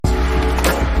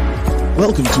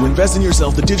Welcome to Invest in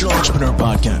Yourself, the Digital Entrepreneur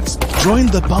Podcast. Join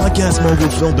the podcast mogul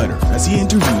Phil Better as he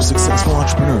interviews successful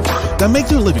entrepreneurs that make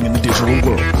their living in the digital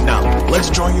world. Now,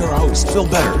 let's join your host, Phil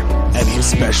Better, and his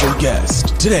special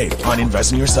guest today on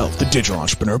Invest in Yourself, the Digital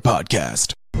Entrepreneur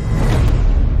Podcast.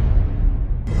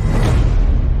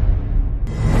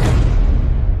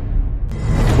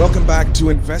 Welcome back to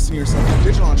Invest in Yourself, the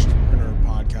Digital Entrepreneur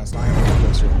Podcast. I am, of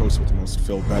course, your host with the most,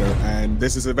 Phil Better, and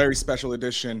this is a very special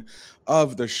edition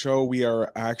of the show. We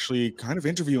are actually kind of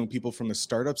interviewing people from the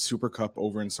Startup Super Cup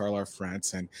over in Sarlat,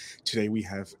 France, and today we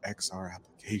have XR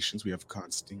Applications. We have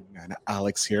Constantine and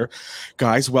Alex here.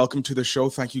 Guys, welcome to the show.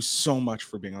 Thank you so much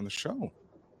for being on the show.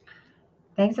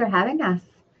 Thanks for having us.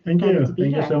 Thank you.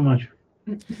 Thank you so much.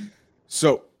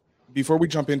 So, before we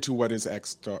jump into what is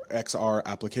XR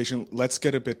Application, let's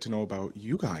get a bit to know about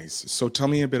you guys. So tell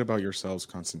me a bit about yourselves,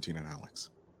 Constantine and Alex.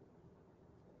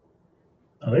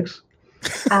 Alex?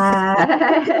 So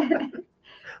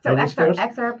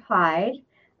XRAPPLIED,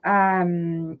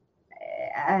 and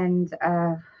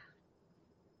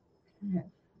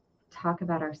talk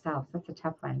about ourselves. That's a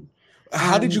tough one.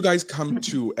 How did you guys come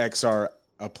to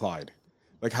XRAPPLIED?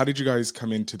 Like, how did you guys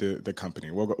come into the company?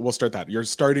 We'll start that. You're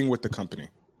starting with the company.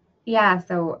 Yeah,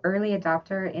 so early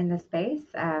adopter in the space.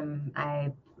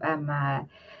 I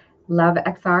love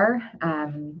XR.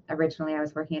 Originally, I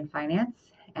was working in finance,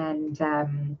 and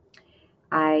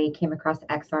I came across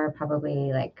XR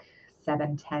probably like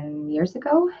 7-10 years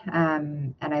ago,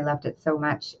 and I loved it so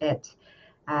much it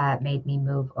made me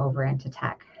move over into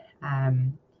tech.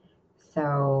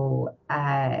 So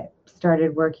I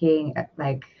started working,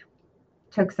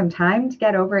 took some time to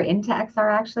get over into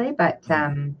XR actually, but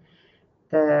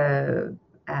the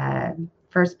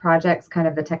first projects, kind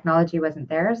of the technology wasn't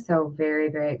there. So very,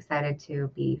 very excited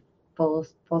to be full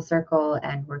circle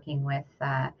and working with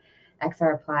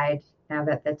XRAPPLIED now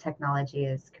that the technology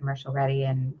is commercial ready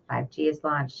and 5G is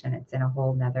launched and it's in a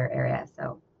whole nother area.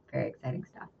 So very exciting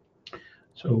stuff.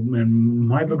 So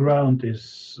my background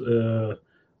is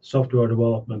software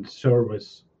development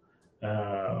service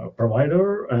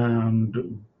provider,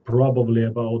 and probably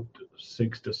about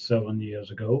 6 to 7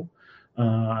 years ago,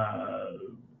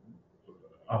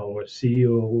 our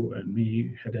CEO and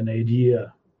me had an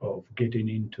idea of getting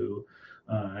into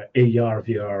AR,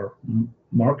 VR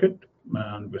market,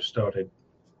 and we started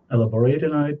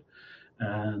elaborating on it,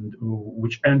 and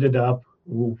which ended up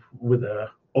with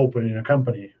opening a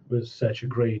company with such a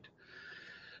great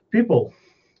people.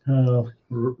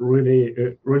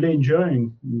 Really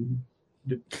enjoying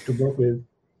to work with.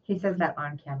 He says that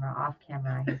on camera, off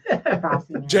camera. He's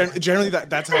Generally,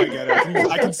 that's how I get it.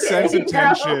 I can sense the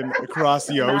tension across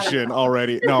the ocean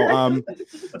already. No,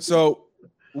 so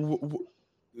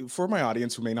for my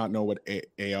audience who may not know what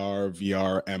AR,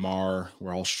 VR, MR,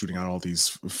 we're all shooting out all these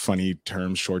funny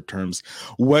terms, short terms.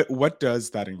 What does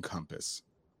that encompass?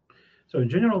 So in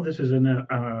general, this is an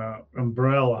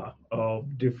umbrella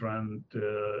of different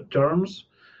terms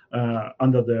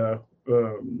under the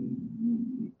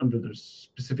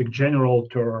specific general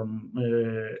term,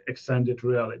 extended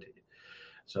reality.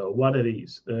 So what it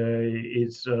is,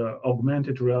 it's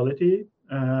augmented reality,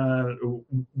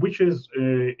 which is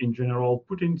in general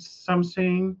putting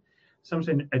something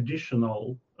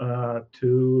additional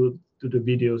to the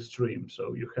video stream.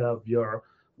 So you have your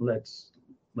let's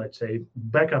say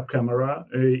backup camera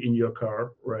in your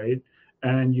car, right?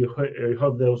 And you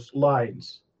have those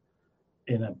lines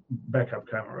in a backup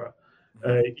camera.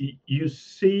 You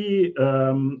see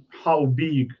how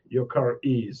big your car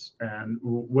is and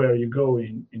where you're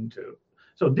going into.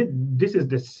 So this is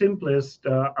the simplest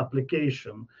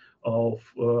application of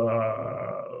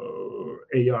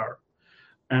AR.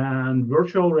 And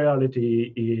virtual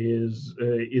reality is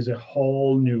a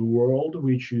whole new world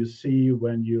which you see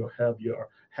when you have your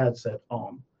headset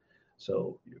on.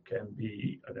 So you can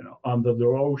be, I don't know, under the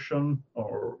ocean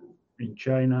or in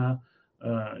China,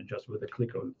 just with a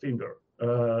click of a finger.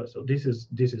 So this is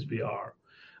VR,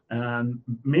 and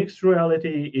mixed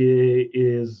reality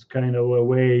is kind of a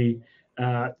way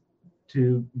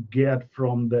to get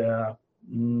from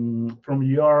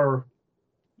your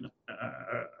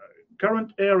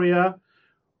current area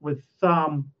with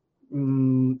some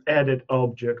added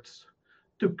objects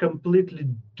to completely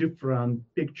different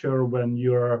picture when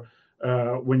you're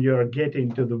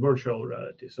getting to the virtual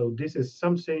reality. So this is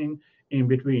something in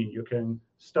between. You can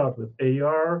start with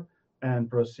AR and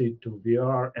proceed to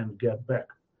VR and get back.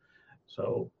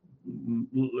 So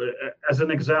as an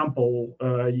example,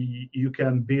 you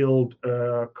can build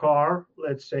a car,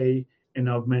 let's say, in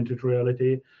augmented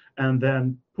reality, and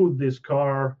then put this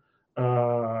car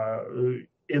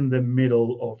in the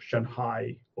middle of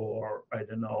Shanghai or, I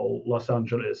don't know, Los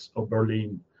Angeles or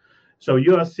Berlin. So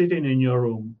you are sitting in your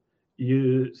room.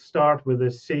 You start with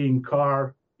a seeing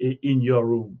car in your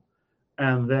room,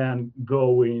 and then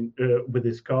going with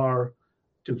this car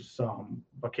to some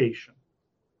vacation.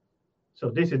 So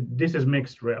this is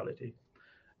mixed reality,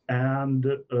 and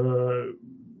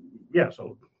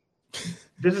so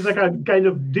this is like a kind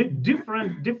of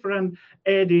different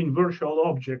adding virtual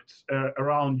objects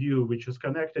around you, which is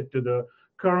connected to the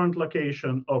current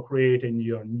location or creating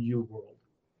your new world.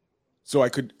 So I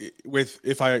could, I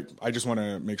just want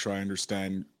to make sure I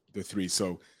understand the three.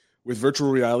 So with virtual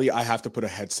reality, I have to put a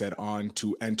headset on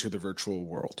to enter the virtual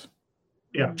world.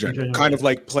 Yeah, kind of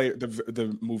like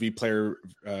the movie Player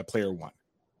One.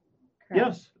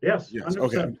 Yes, 100%.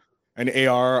 Okay. And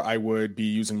AR, I would be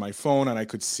using my phone, and I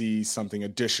could see something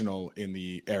additional in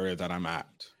the area that I'm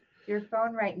at. Your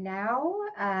phone right now,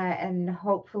 and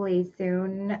hopefully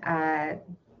soon,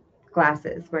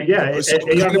 glasses. So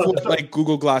kind of what like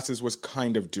Google Glasses was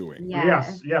kind of doing.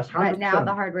 Yes, 100%. But now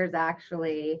the hardware is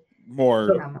actually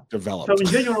more developed. So in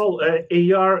general,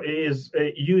 AR is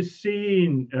you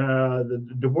seeing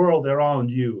the world around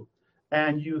you,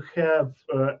 and you have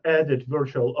added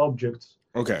virtual objects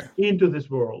into this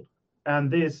world, and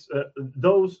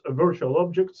those virtual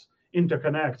objects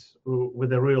interconnect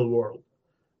with the real world.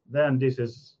 Then this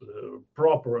is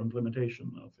proper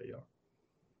implementation of AR.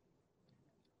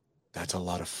 That's a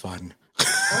lot of fun.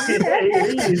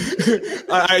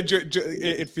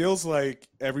 It feels like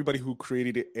everybody who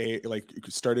created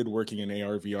started working in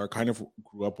AR VR kind of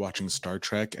grew up watching Star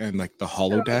Trek and like the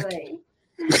holodeck.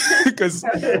 Because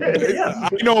I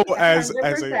know as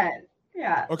a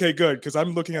okay, good, because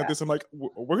I'm looking at this, I'm like,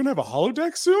 we're gonna have a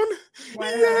holodeck soon.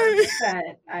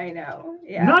 100%. I know.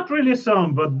 Yeah. Not really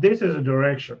some, but this is a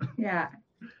direction. Yeah.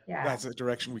 That's a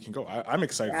direction we can go. I'm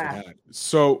excited for that.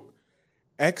 So.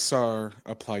 XR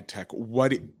Applied Tech,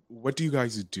 what do you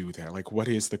guys do there? Like, what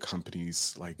is the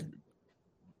company's like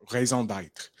raison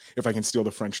d'être? If I can steal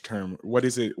the French term, what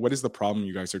is it? What is the problem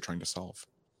you guys are trying to solve?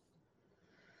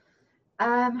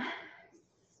 Do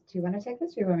you want to take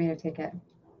this, or do you want me to take it?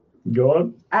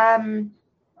 Go on.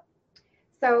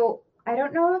 So I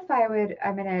don't know if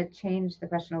I'm going to change the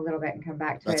question a little bit and come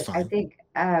back to That's it. Fine. I think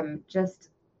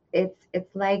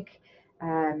it's like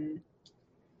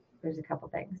there's a couple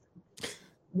things.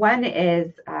 One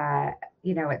is,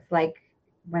 it's like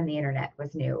when the internet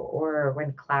was new or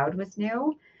when cloud was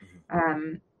new.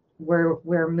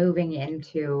 We're moving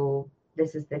into,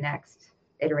 this is the next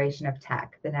iteration of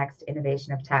tech, the next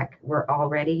innovation of tech. We're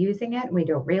already using it. We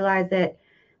don't realize it.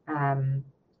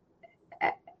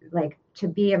 Like, to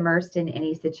be immersed in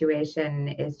any situation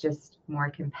is just more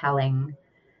compelling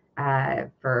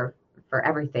for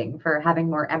everything, for having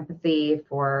more empathy,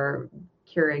 for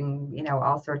curing,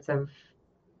 all sorts of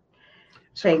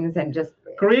things, and just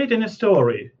creating a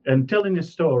story and telling a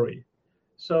story.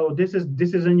 So this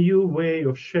is a new way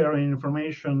of sharing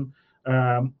information,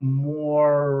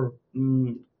 more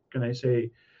can I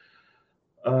say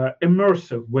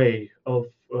immersive way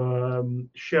of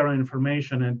sharing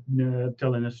information and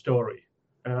telling a story,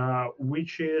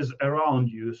 which is around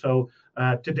you. So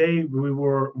today we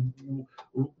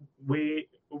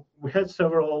had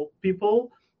several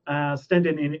people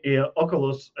standing in an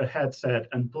Oculus headset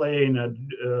and playing a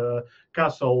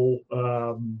castle.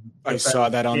 I saw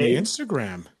that on the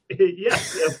Instagram.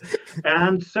 yes.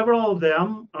 And several of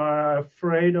them are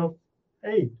afraid of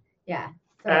height. Yeah.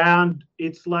 And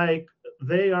it's like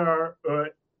they are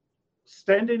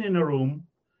standing in a room,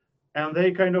 and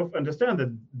they kind of understand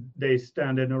that they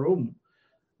stand in a room.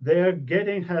 They're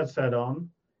getting headset on.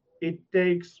 It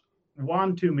takes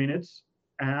 1-2 minutes,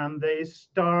 and they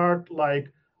start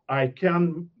like, I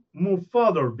can move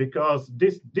further because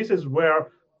this is where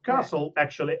castle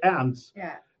actually ends.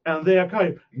 Yeah. And they are kind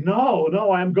of,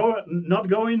 no, I'm not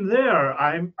going there.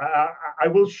 I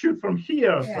will shoot from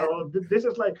here. Yeah. So this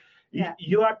is like,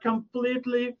 you are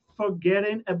completely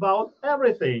forgetting about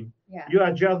everything. Yeah. You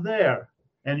are just there,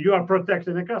 and you are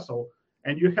protecting a castle,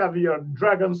 and you have your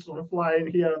dragons flying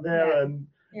here and there, and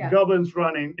goblins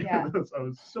running. So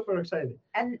it's super exciting.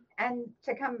 And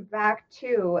to come back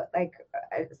to like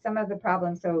some of the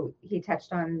problems, so he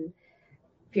touched on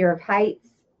fear of heights.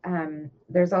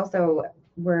 There's also,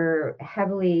 we're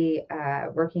heavily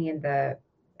working in the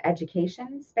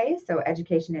education space, so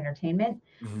education entertainment,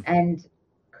 and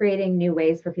creating new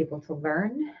ways for people to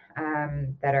learn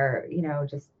that are,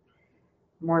 just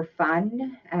more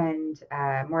fun and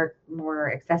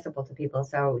more accessible to people.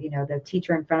 So, the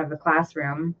teacher in front of the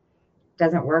classroom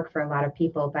doesn't work for a lot of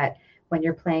people, but when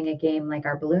you're playing a game like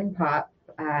our Balloon Pop,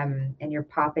 and you're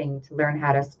popping to learn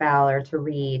how to spell or to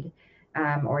read,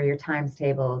 or your times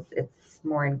tables, it's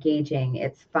more engaging,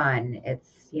 it's fun,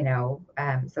 it's,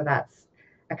 so that's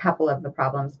a couple of the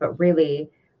problems. But really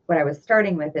what I was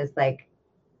starting with is like,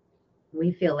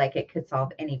 we feel like it could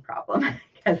solve any problem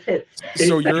because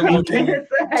so you're looking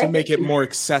to make it more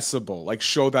accessible, like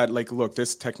show that, like, look,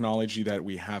 this technology that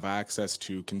we have access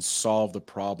to can solve the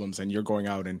problems, and you're going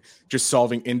out and just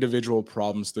solving individual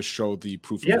problems to show the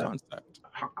proof of concept.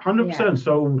 100%.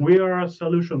 So we are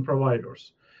solution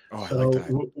providers. Oh, so I like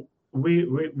that. We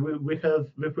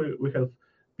have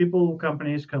people,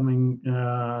 companies coming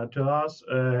to us,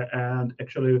 and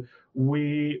actually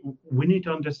we need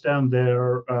to understand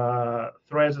their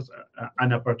threats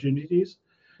and opportunities,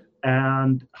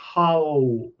 and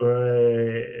how AR,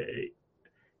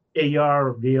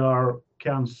 VR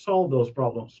can solve those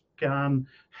problems, can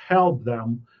help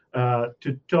them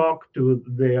to talk to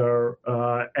their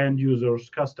end users,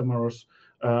 customers,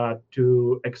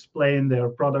 to explain their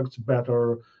products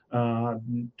better,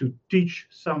 to teach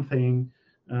something,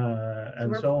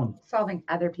 and so on. Solving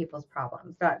other people's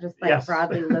problems, not just like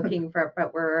broadly looking for,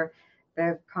 but we're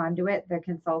the conduit, the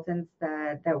consultants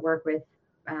that work with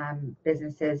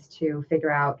businesses to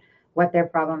figure out what their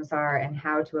problems are and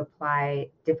how to apply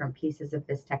different pieces of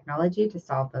this technology to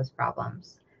solve those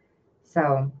problems.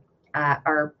 So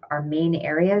our main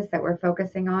areas that we're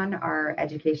focusing on are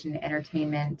education,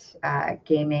 entertainment,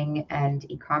 gaming, and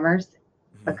e-commerce,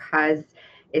 because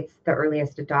it's the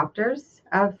earliest adopters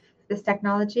of this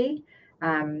technology.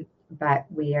 But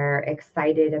we are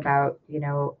excited about,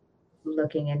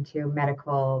 looking into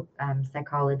medical,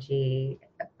 psychology.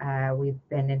 We've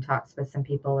been in talks with some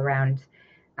people around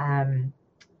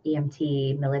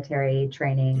EMT, military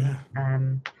training.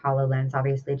 HoloLens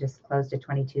obviously just closed a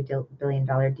 $22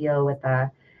 billion deal with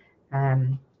a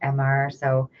MR.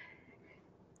 So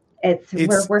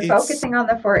we're focusing on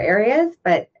the 4 areas,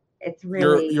 but it's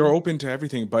really you're open to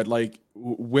everything. But like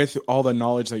with all the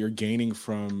knowledge that you're gaining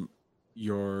from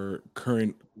your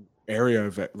current area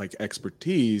of like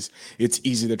expertise, it's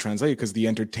easy to translate, because the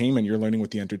entertainment you're learning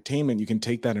with the entertainment, you can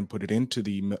take that and put it into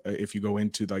the if you go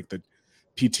into like the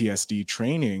PTSD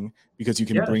training, because you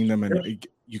can bring them and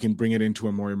you can bring it into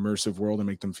a more immersive world and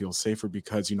make them feel safer,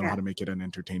 because you know how to make it an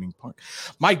entertaining part.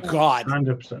 My God,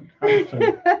 100%.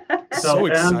 So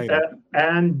excited.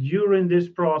 And during this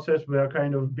process, we are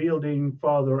kind of building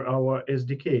further our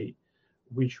SDK,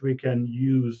 which we can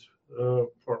use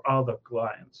for other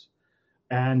clients,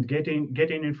 and getting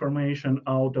information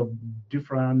out of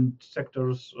different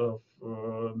sectors of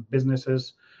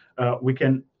businesses. We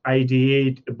can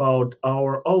ideate about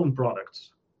our own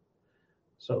products.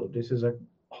 So this is a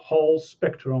whole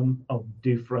spectrum of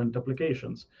different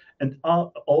applications, and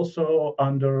also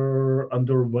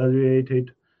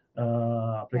undervaluated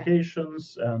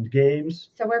applications and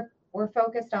games. So we're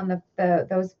focused on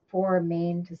those 4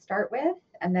 main to start with,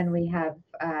 and then we have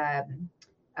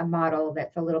a model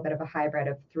that's a little bit of a hybrid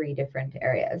of 3 different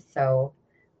areas. So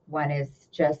one is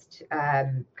just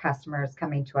customers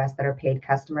coming to us that are paid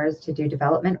customers to do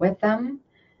development with them.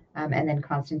 And then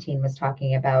Constantine was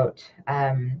talking about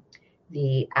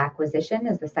the acquisition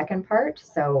is the second part.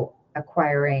 So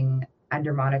acquiring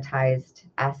under-monetized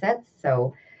assets.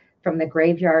 So from the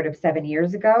graveyard of 7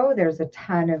 years ago, there's a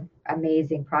ton of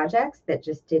amazing projects that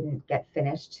just didn't get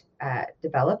finished,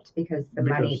 developed, because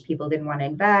people didn't want to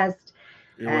invest.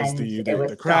 It was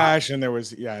the crash, and there was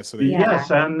so they,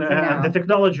 and the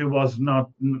technology was not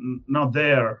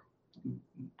there.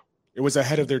 It was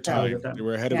ahead of their time. They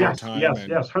were ahead of their time.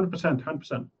 Yes,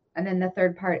 100%. And then the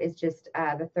third part is just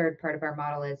the third part of our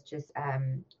model is just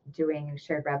doing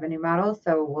shared revenue models.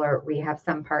 So we have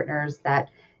some partners that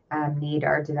need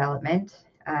our development,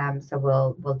 so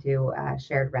we'll do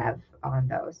shared rev on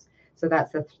those. So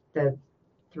that's the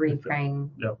 3-prong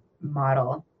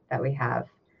model that we have.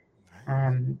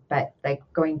 But like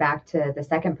going back to the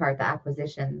second part, the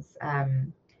acquisitions,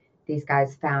 these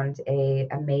guys found a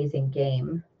amazing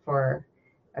game for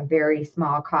a very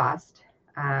small cost,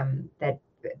 that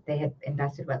they had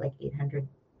invested like 800.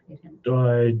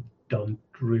 I don't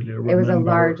really remember. It was a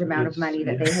large amount of money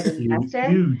that they had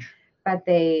invested, huge. But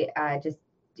they just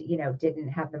didn't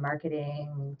have the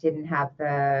marketing, didn't have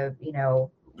the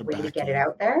way to get it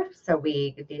out there. So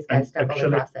these guys stumbled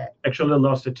across it. Actually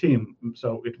lost a team,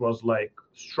 so it was like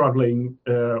struggling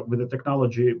with the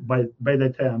technology by the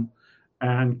time,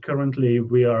 and currently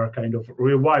we are kind of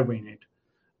reviving it,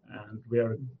 and we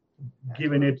are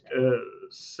giving it a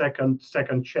second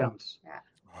chance.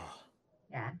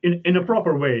 In a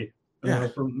proper way,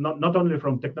 from not only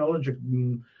from technology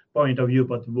point of view,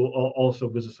 but also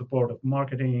with the support of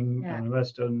marketing and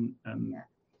investment and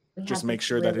just make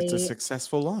sure that it's a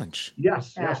successful launch.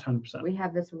 Yes, 100%. We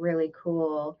have this really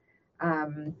cool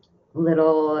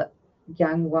little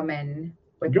young woman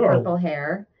with purple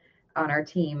hair on our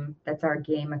team that's our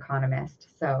game economist.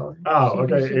 So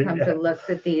she comes and looks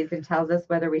at these and tells us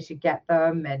whether we should get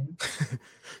them. And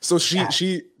so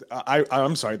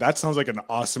I'm sorry, that sounds like an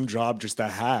awesome job just to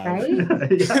have.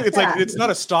 Right? It's like, it's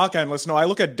not a stock analyst. No, I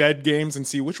look at dead games and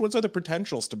see which ones are the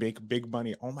potentials to make big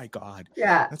money. Oh my God.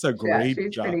 Yeah. That's a great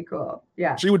she's job. Pretty cool.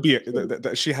 Yeah. She would be,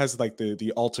 she has like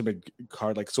the ultimate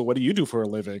card. Like, so what do you do for a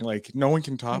living? Like, no one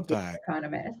can top that.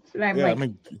 Economist. And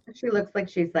I'm she looks like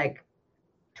she's like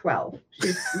 12.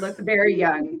 She looks very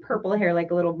young, purple hair,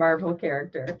 like a little Marvel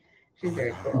character. She's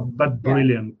very cool. But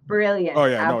brilliant. Yeah. Brilliant. Oh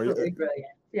yeah, absolutely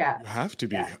brilliant. Yeah. You have to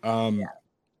be.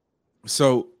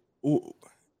 So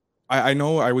I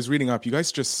know I was reading up, you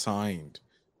guys just signed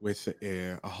with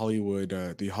a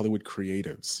Hollywood, the Hollywood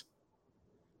creatives.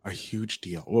 A huge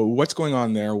deal. Well, what's going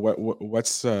on there?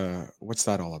 What's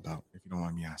that all about, if you don't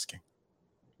mind me asking?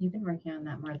 You've been working on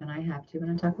that more than I have. Do you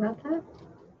want to talk about that?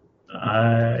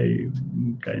 I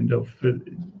kind of.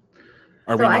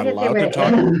 Are we not allowed to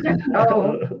talk?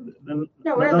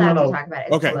 No, we're allowed to talk about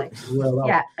it. Okay.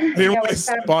 Yeah. I didn't want to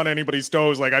spawn anybody's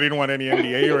toes. Like, I didn't want any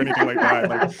NDA or anything like that.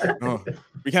 Like, no,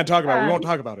 we can't talk about it. We won't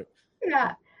talk about it.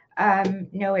 Yeah.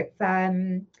 No,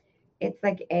 it's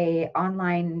like a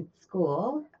online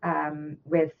school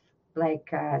with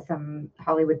like some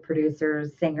Hollywood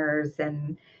producers, singers,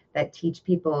 and that teach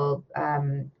people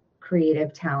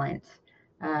creative talent.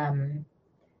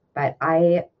 But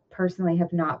I personally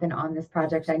have not been on this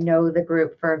project. I know the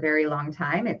group for a very long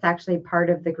time. It's actually part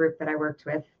of the group that I worked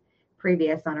with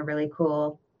previous on a really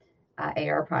cool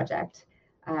AR project.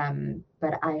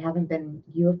 But I haven't been,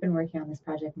 you have been working on this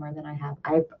project more than I have.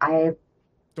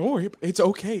 Don't worry, it's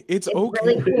okay. It's okay.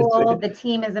 Really cool. The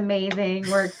team is amazing.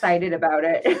 We're excited about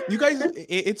it. You guys,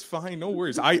 it's fine. No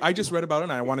worries. I just read about it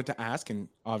and I wanted to ask. And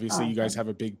obviously, you guys have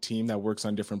a big team that works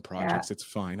on different projects. Yeah. It's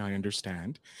fine. I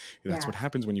understand. That's what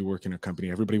happens when you work in a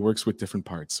company. Everybody works with different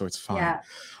parts, so it's fine.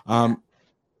 Yeah.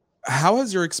 How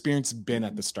has your experience been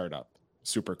at the startup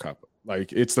Super Cup?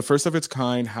 Like, it's the first of its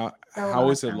kind. How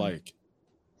is it like?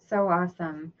 So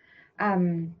awesome.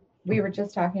 We were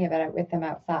just talking about it with them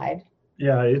outside.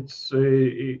 Yeah, it's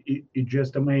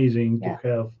just amazing to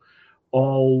have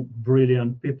all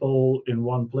brilliant people in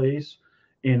one place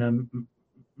in a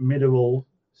medieval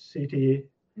city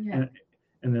in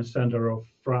the center of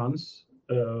France.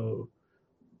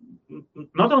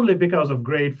 Not only because of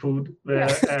great food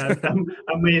and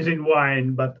amazing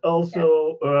wine, but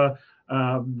also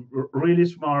really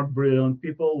smart, brilliant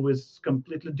people with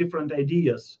completely different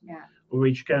ideas,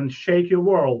 which can shake your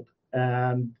world.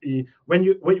 And when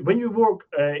you work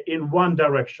in one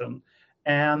direction,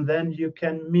 and then you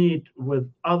can meet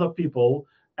with other people,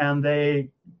 and they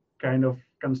kind of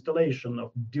constellation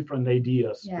of different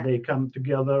ideas, they come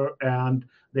together and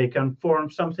they can form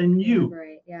something new,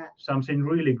 something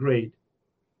really great.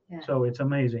 So it's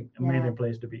amazing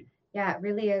place to be. Yeah, it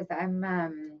really is.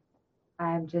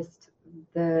 I'm just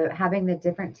having the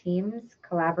different teams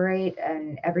collaborate,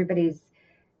 and everybody's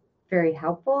very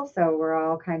helpful. So we're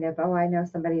all kind of, I know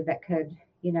somebody that could,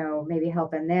 maybe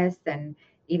help in this, and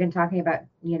even talking about,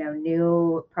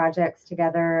 new projects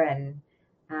together,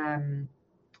 and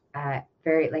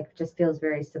very, like, just feels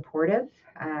very supportive.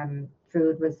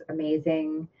 Food was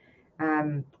amazing.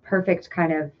 Perfect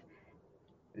kind of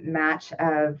match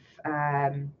of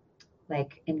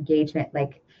like engagement,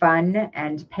 like fun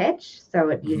and pitch.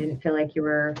 So you didn't feel like you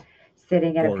were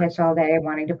sitting at a pitch all day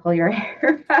wanting to pull your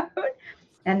hair out.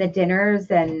 And the dinners,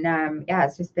 and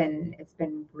it's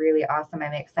been really awesome.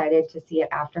 I'm excited to see it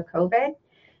after COVID,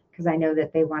 because I know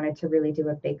that they wanted to really do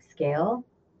a big scale,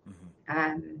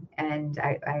 and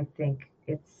I think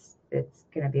it's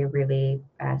going to be a really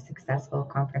successful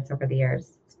conference over the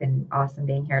years. It's been awesome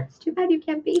being here. It's too bad you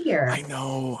can't be here. I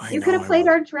know. You could have played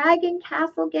our Dragon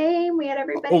Castle game. We had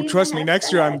everybody. Oh, trust me.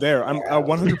 Next year I'm there. I'm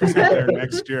 100% there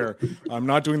next year. I'm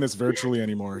not doing this virtually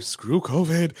anymore. Screw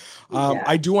COVID.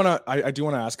 I do want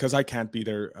to ask, because I can't be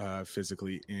there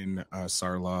physically in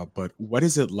Sarlat, but what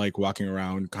is it like walking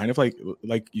around, kind of like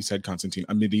you said, Constantine,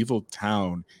 a medieval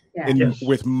town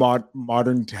with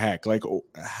modern tech? Like,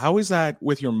 how is that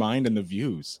with your mind and the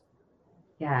views?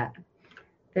 Yeah,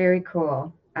 very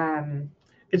cool.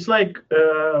 It's like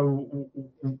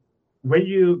when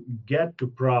you get to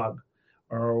Prague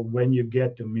or when you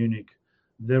get to Munich,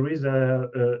 there is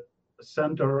a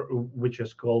center which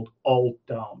is called Old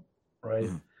Town, right?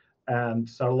 And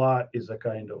Sarlat is a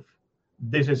kind of,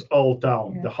 this is Old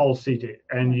Town, the whole city,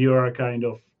 and you're kind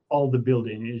of, all the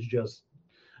building is just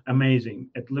amazing.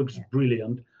 It looks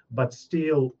brilliant, but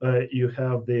still you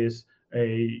have this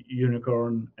a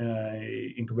unicorn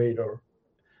incubator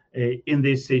in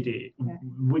this city,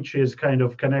 which is kind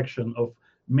of connection of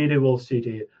medieval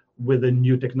city with the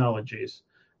new technologies,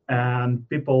 and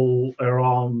people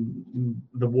around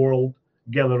the world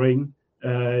gathering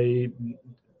to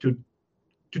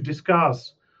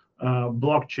discuss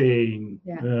blockchain,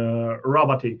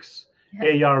 robotics,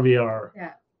 AR,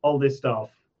 VR, all this stuff.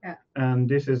 And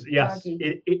this is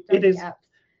it is apps.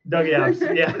 doggy apps.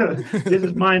 Yeah, this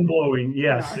is mind blowing.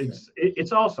 Yes, awesome.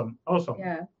 It's awesome.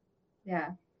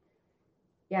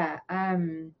 Yeah.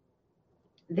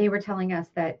 They were telling us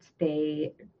that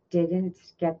they didn't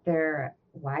get their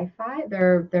Wi-Fi,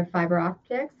 their fiber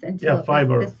optics until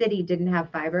the city didn't have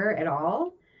fiber at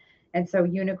all, and so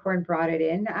Unicorn brought it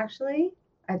in. Actually,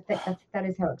 I think that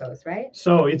is how it goes, right?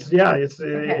 So it's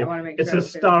a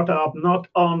startup, not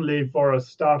only for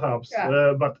startups,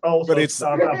 but also it's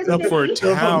startups for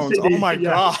towns. Oh my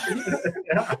god!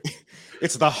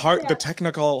 It's the heart, the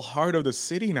technical heart of the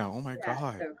city now. Oh my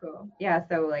god! So cool. Yeah.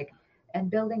 So like, and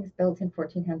buildings built in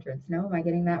 1400s. No, am I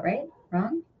getting that right?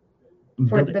 Wrong?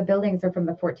 The buildings are from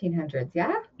the 1400s.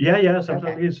 Yeah. Yeah.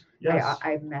 Something is. Yes.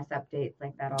 I mess up dates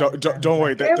like that. Don't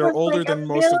worry. They're older than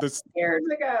most of this. Years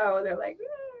ago, they're like.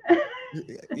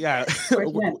 Yeah. So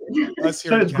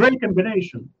it's great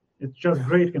combination. It's just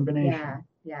great combination.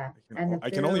 Yeah. I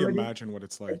can only imagine what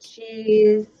it's like. The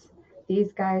cheese.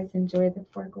 These guys enjoy the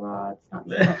foie gras. It's not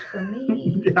so much for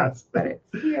me. Yes. But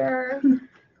it's here.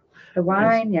 The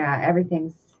wine,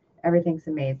 everything's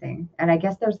amazing. And I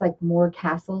guess there's like more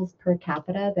castles per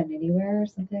capita than anywhere or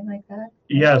something like that.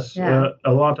 Yes, a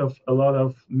lot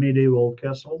of medieval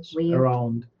castles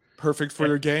around. Perfect for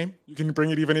your game. You can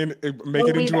bring it even in, make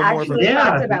it into a more. We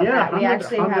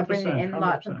actually have been in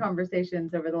lots of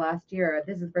conversations over the last year.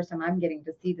 This is the first time I'm getting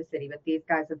to see the city, but these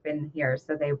guys have been here,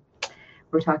 so they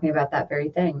were talking about that very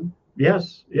thing.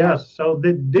 Yes. So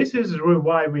this is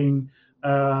reviving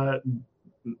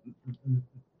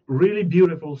really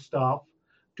beautiful stuff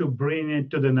to bring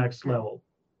it to the next level.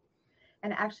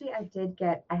 And actually,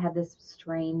 I had this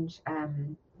strange.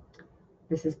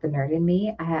 This is the nerd in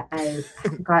me. I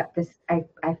got this. I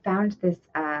found this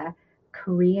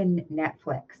Korean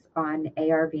Netflix on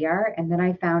AR VR, and then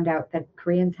I found out that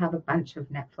Koreans have a bunch of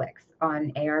Netflix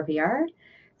on AR VR.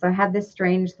 So I had this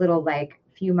strange little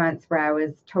few months where I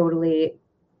was totally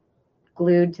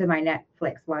glued to my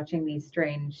Netflix watching these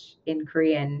strange in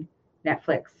Korean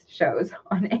Netflix shows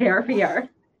on AR VR.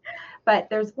 But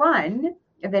there's one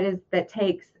that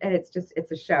takes, and it's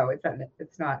a show.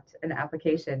 It's not an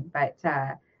application, but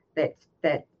that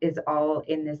is all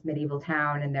in this medieval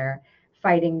town, and they're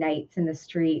fighting knights in the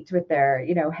street with their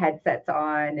headsets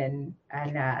on, and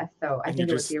so I think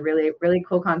it would be a really, really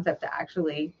cool concept to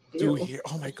actually do.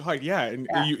 Oh my god, yeah. And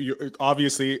you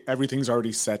obviously everything's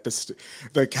already set.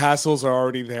 The castles are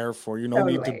already there for you. No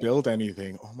need to build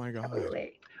anything. Oh my god.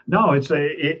 Totally. No, it's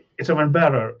even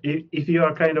better. If you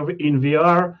are kind of in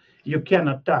VR, you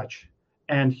cannot touch,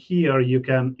 and here you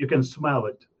can smell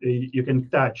it. You can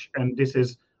touch, and this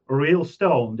is real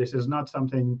stone. This is not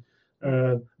something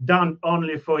done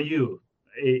only for you.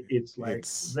 It's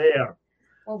there.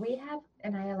 Well, we have,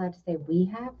 am I allowed to say we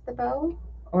have the bow?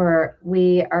 Or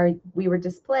we were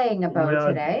displaying a bow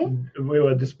today. We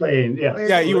were displaying, yes.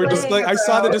 Yeah, you were displaying. I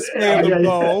saw the display of the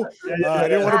bow. I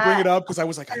didn't want to bring it up because I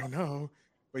was like, I don't know.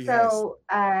 But yes. So,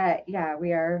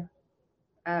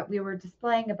 we were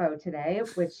displaying a bow today,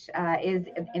 which is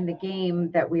in the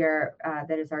game that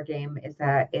that is our game, it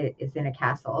is in a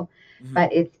castle,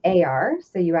 but it's AR.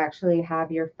 So you actually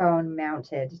have your phone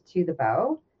mounted to the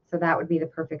bow. So that would be the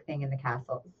perfect thing in the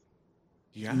castles.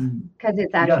 Yeah. Because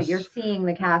it's actually, you're seeing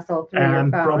the castle through your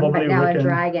phone, but now a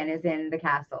dragon is in the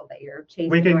castle that you're chasing.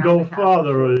 We can go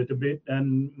further a little bit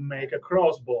and make a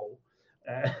crossbow.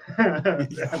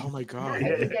 Oh my god.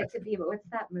 I get to be, what's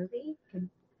that movie?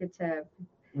 With the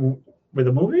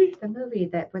movie? The movie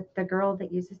with the girl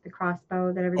that uses the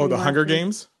crossbow that everybody. Oh, the Hunger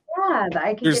Games?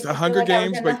 Yeah, there's the Hunger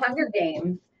Games, but the Hunger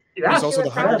Games. There's also the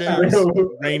Hunger Games.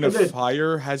 Reign of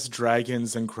Fire has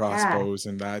dragons and crossbows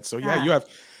and that. So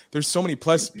there's so many.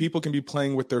 Plus, people can be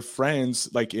playing with their friends.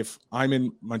 Like if I'm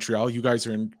in Montreal, you guys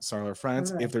are in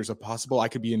France. If there's a possible, I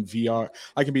could be in VR.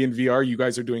 You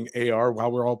guys are doing AR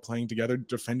while we're all playing together,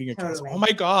 defending a castle. Oh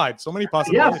my God, so many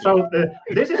possibilities. Yeah, so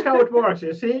this is how it works.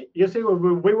 You see,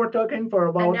 we were talking for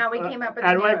about. And now we came up with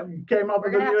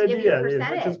a new idea,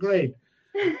 which is great.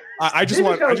 I just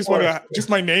want just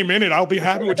my name in it. I'll be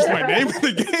happy with just my name in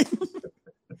the game.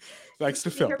 Thanks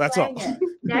to Phil. That's all.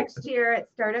 Next year at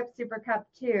Startup Super Cup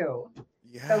 2,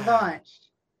 the launch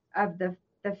of the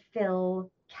Phil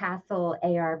Castle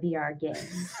AR VR game.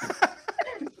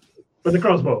 With the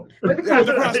crossbow. Yeah, with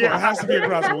the crossbow. It has to be a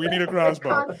crossbow. We need a crossbow.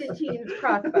 Constantine's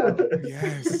crossbow.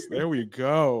 Yes, there we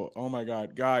go. Oh my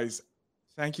God, guys.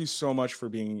 Thank you so much for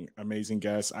being amazing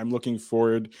guests. I'm looking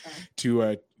forward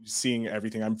to seeing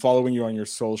everything. I'm following you on your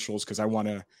socials because I want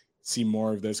to see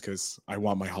more of this because I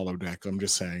want my holodeck. I'm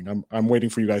just saying. I'm waiting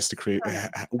for you guys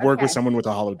to work with someone with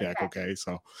a holodeck. Okay,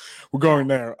 so we're going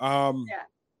there.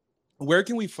 Where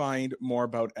can we find more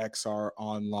about XR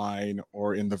online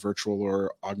or in the virtual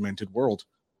or augmented world?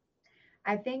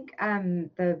 I think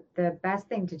the best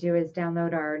thing to do is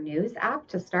download our news app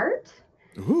to start.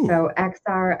 Ooh. So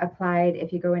XRAPPLIED,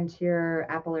 if you go into your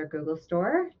Apple or Google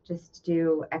store, just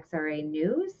do XRA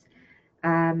News,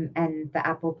 and the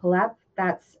app will pull up.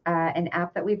 That's an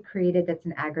app that we've created that's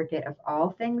an aggregate of all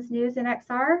things news in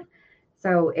XR.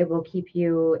 So it will keep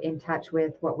you in touch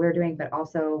with what we're doing, but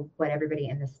also what everybody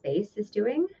in the space is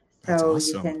doing. So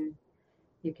awesome.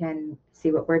 You can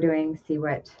see what we're doing, see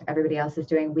what everybody else is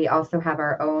doing. We also have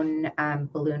our own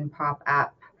Balloon Pop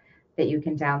app that you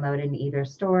can download in either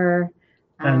store.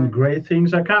 And great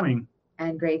things are coming.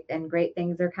 And great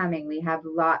things are coming. We have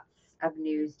lots of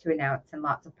news to announce and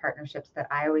lots of partnerships that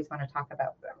I always want to talk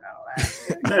about, but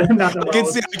I'm not allowed.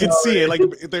 I can see it. Like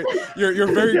you're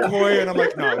very coy, and I'm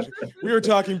like, no, we were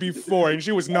talking before, and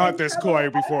she was not this coy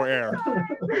before air.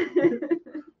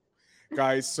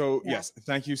 Guys, so yes,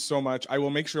 thank you so much. I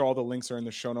will make sure all the links are in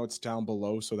the show notes down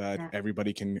below so that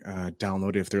everybody can download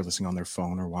it if they're listening on their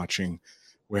phone or watching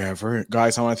wherever.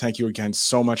 Guys, I want to thank you again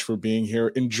so much for being here.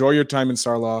 Enjoy your time in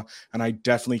Sarlaw, and I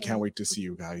definitely can't wait to see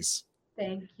you guys.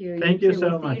 Thank you. Thank you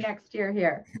so much. See you next year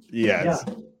here. Yes.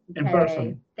 In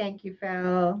person. Thank you,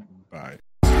 Phil. Bye.